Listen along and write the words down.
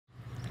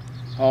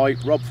Hi,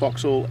 Rob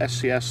Foxall,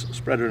 SCS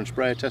Spreader and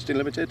Sprayer Testing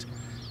Limited.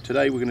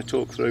 Today we're going to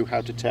talk through how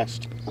to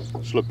test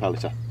slug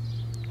pelleter.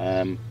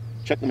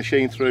 Check the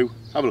machine through,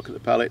 have a look at the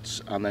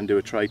pellets and then do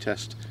a tray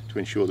test to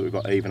ensure that we've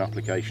got even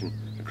application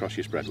across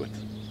your spread width.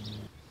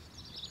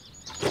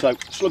 So,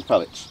 slug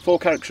pellets. 4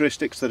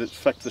 characteristics that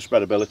affect the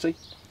spreadability.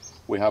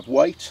 We have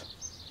weight,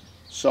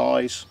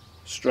 size,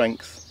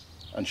 strength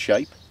and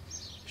shape.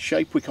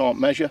 Shape we can't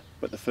measure,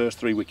 but the first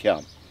 3 we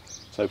can.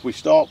 So if we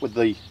start with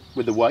the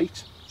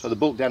weight, so the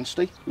bulk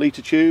density,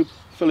 litre tube,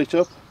 fill it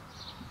up.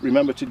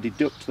 Remember to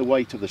deduct the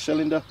weight of the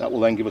cylinder, that will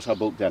then give us our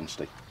bulk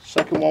density.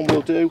 Second one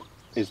we'll do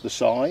is the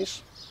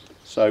size.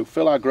 So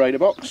fill our grader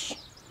box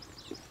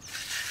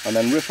and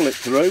then riffle it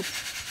through,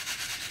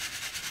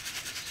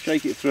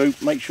 shake it through,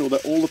 make sure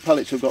that all the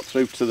pellets have got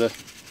through to the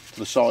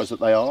size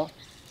that they are.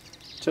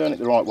 Turn it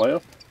the right way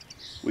up.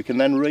 We can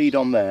then read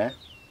on there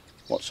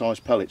what size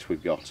pellets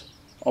we've got.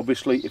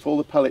 Obviously if all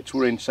the pellets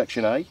were in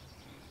section A,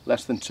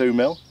 less than 2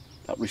 mil,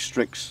 that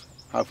restricts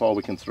how far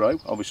we can throw.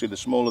 Obviously the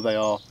smaller they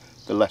are,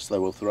 the less they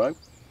will throw.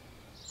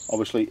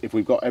 Obviously if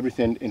we've got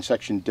everything in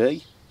section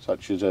D,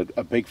 such as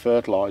a big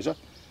fertiliser,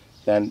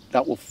 then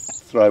that will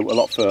throw a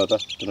lot further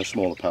than a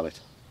smaller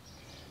pellet.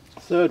 The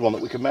third one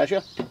that we can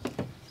measure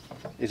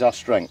is our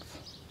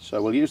strength.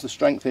 So we'll use the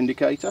strength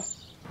indicator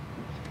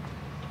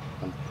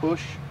and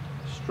push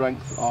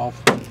strength of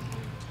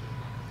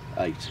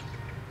 8.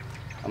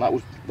 And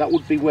that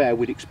would be where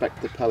we'd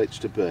expect the pellets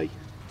to be.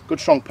 Good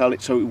strong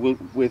pellet, so it will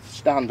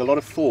withstand a lot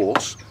of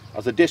force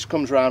as the disc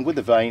comes round with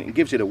the vane and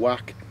gives it a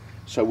whack,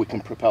 so we can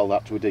propel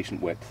that to a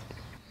decent width.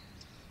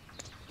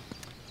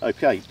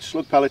 Okay,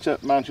 slug pelleter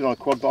mounted on a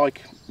quad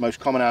bike, most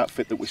common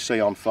outfit that we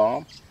see on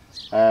farm.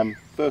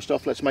 First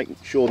off, let's make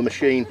sure the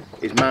machine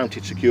is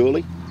mounted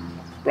securely.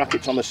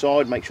 Brackets on the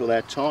side, make sure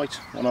they're tight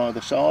on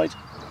either side.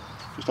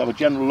 Just have a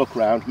general look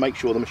around, make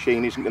sure the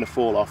machine isn't going to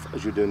fall off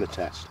as you're doing the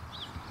test.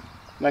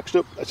 Next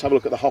up, let's have a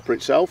look at the hopper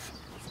itself.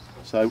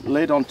 So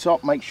lid on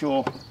top, make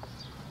sure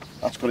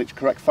that's got its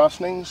correct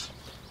fastenings.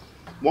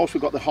 Whilst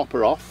we've got the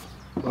hopper off,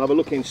 we'll have a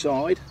look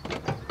inside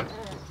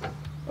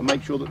and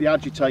make sure that the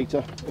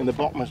agitator in the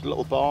bottom has a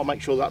little bar,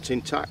 make sure that's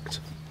intact.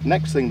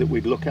 Next thing that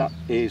we'd look at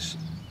is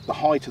the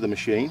height of the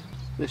machine.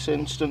 This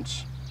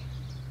instance,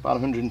 about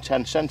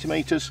 110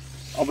 centimetres.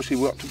 Obviously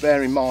we've got to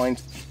bear in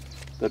mind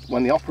that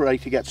when the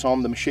operator gets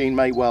on, the machine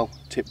may well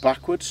tip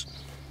backwards.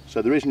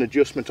 So there is an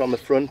adjustment on the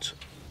front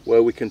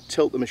where we can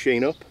tilt the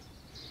machine up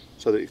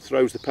so that it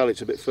throws the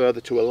pellets a bit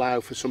further to allow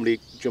for somebody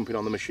jumping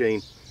on the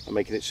machine and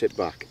making it sit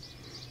back.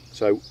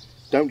 So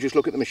don't just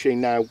look at the machine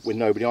now with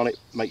nobody on it,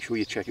 make sure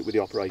you check it with the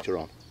operator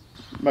on.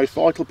 The most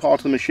vital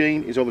part of the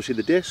machine is obviously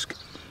the disc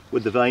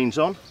with the vanes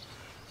on.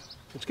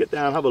 Let's get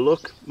down, have a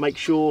look, make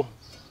sure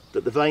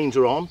that the vanes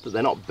are on, that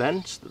they're not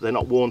bent, that they're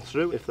not worn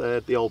through. If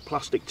they're the old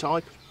plastic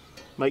type,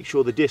 make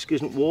sure the disc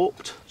isn't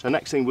warped. So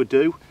next thing we'd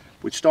do,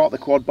 we'd start the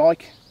quad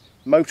bike,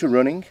 motor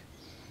running,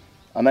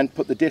 and then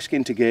put the disc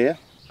into gear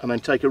and then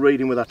take a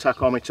reading with our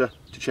tachometer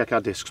to check our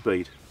disc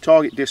speed.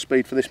 Target disc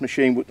speed for this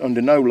machine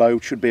under no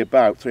load should be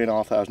about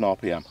 3,500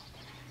 RPM.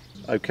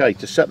 Okay,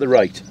 to set the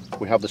rate,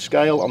 we have the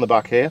scale on the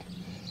back here.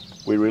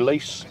 We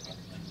release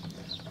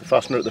the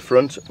fastener at the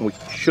front and we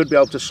should be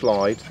able to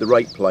slide the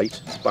rate plate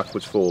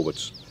backwards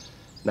forwards.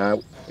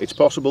 Now, it's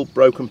possible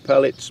broken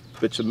pellets,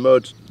 bits of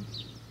mud,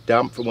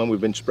 damp from when we've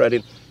been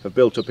spreading have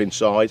built up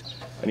inside,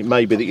 and it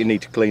may be that you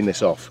need to clean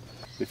this off.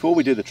 Before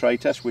we do the tray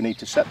test, we need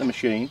to set the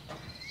machine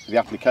for the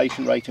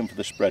application rate and for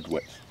the spread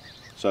width.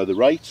 So the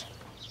rate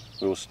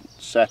we will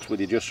set with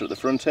the adjuster at the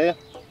front here.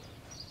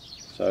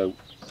 So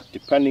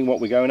depending what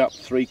we're going up,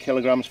 3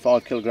 kilograms,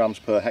 5 kilograms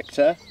per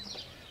hectare.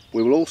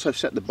 We will also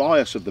set the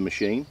bias of the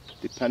machine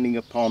depending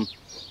upon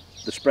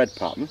the spread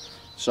pattern.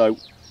 So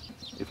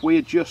if we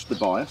adjust the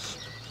bias,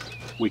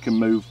 we can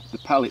move the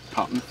pellet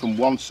pattern from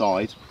one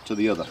side to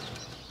the other.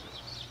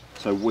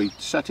 So we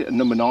set it at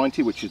number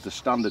 90, which is the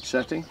standard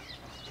setting.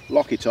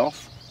 Lock it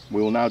off. We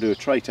will now do a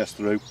tray test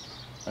through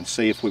and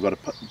see if we've got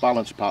a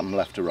balanced pattern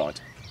left to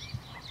right.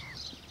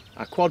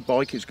 Our quad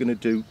bike is going to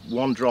do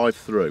one drive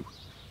through.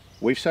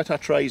 We've set our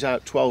trays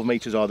out 12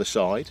 metres either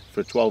side for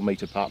a 12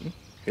 metre pattern.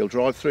 He'll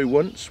drive through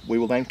once, we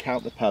will then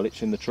count the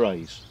pellets in the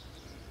trays.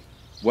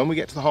 When we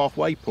get to the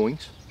halfway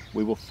point,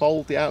 we will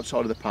fold the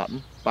outside of the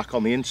pattern back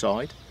on the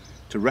inside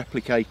to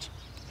replicate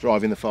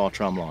driving the far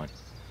tram line.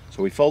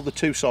 So we fold the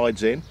two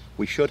sides in,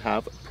 we should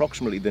have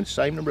approximately the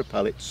same number of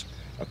pellets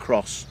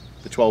across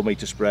the 12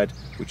 metre spread,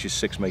 which is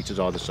 6 metres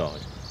either side.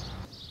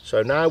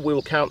 So now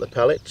we'll count the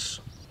pellets,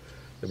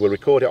 we'll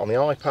record it on the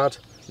iPad,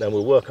 then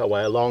we'll work our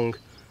way along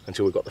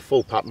until we've got the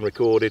full pattern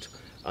recorded,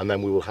 and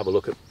then we will have a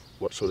look at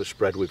what sort of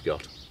spread we've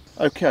got.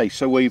 Okay,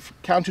 so we've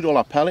counted all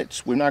our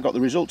pellets, we've now got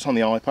the results on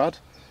the iPad.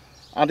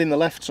 Adding the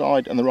left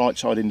side and the right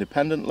side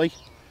independently,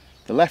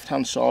 the left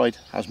hand side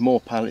has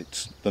more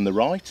pellets than the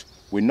right.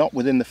 We're not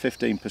within the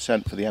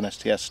 15% for the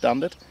NSTS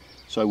standard,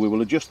 so we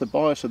will adjust the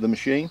bias of the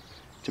machine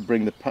to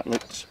bring the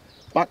pellets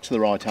back to the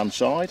right hand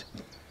side.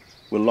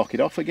 We'll lock it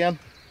off again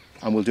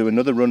and we'll do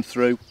another run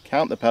through,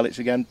 count the pellets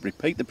again,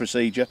 repeat the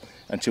procedure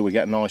until we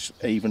get a nice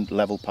even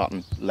level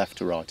pattern left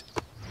to right.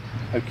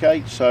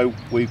 Okay, so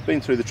we've been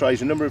through the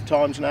trays a number of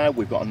times now.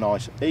 We've got a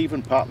nice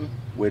even pattern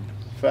with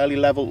fairly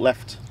level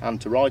left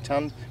hand to right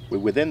hand. We're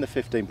within the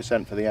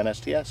 15% for the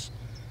NSTS,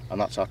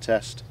 and that's our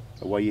test.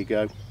 Away you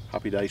go.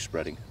 Happy days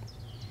spreading.